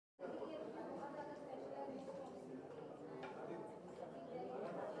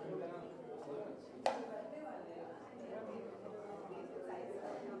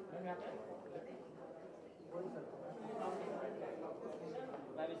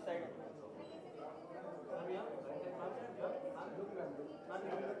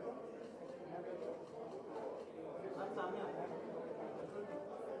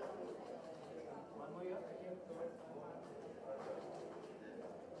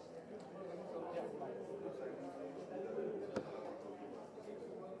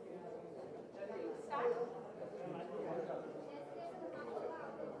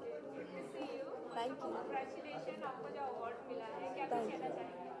Thank you. Congratulations, आपको जो award मिला है क्या कुछ Thank कहना you.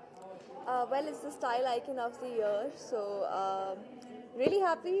 चाहेंगे? Well, it's the Style Icon of the Year, so really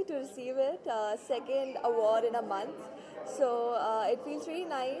happy to receive it. Second award in a month, so it feels really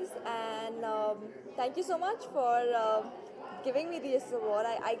nice, and thank you so much for giving me this award.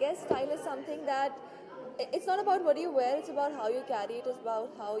 I guess style is something that it's not about what you wear; it's about how you carry it. It's about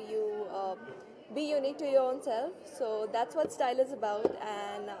how you be unique to your own self. So that's what style is about,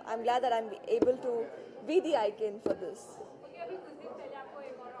 and I'm glad that I'm able to be the icon for this. Okay अभी कुछ दिन पहले आपको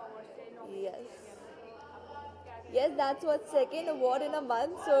एक और award से Yes. Nominate किया गया तो आपको क्या कहना Yes, that's what second award in a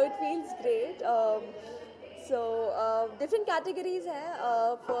month, so it feels great. So different categories hai.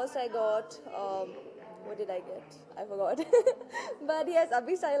 First I got what did I get? I forgot. But yes,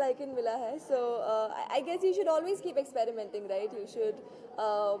 abhi style icon mila hai. So I guess you should always keep experimenting, right? You should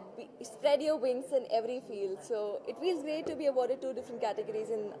spread your wings in every field. So it feels great to be awarded two different categories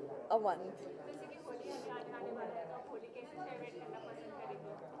in a month. जैसे कि होली अभी आने वाला है तो आप होली कैसे celebrate करना पसंद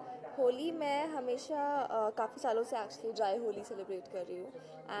करेंगे? होली मैं हमेशा काफ़ी सालों से एक्चुअली ड्राई होली सेलिब्रेट कर रही हूँ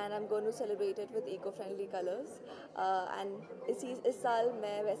and I am going to celebrate it with eco friendly colours and इस साल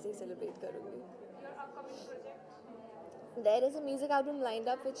मैं वैसे ही सेलिब्रेट करूँगी. Your upcoming project There is a music album lined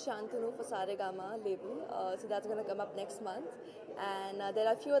up with Shantanu for Saregama label, so that's going to come up next month. And there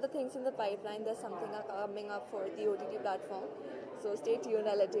are a few other things in the pipeline. There's something coming up for the OTT platform. So stay tuned.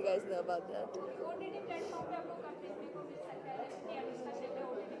 I'll let you guys know about that. OTT platform पे आपको कब देखने को मिल सकता है जैसे कि Anushka Shetty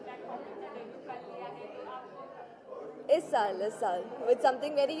OTT platform पे अपना डेब्यू कर लिया है तो आपको This साल, with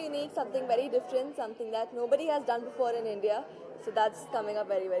something very unique, something very different, something that nobody has done before in India. So that's coming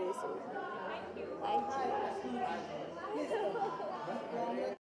up very, very soon. Thank you Thank you.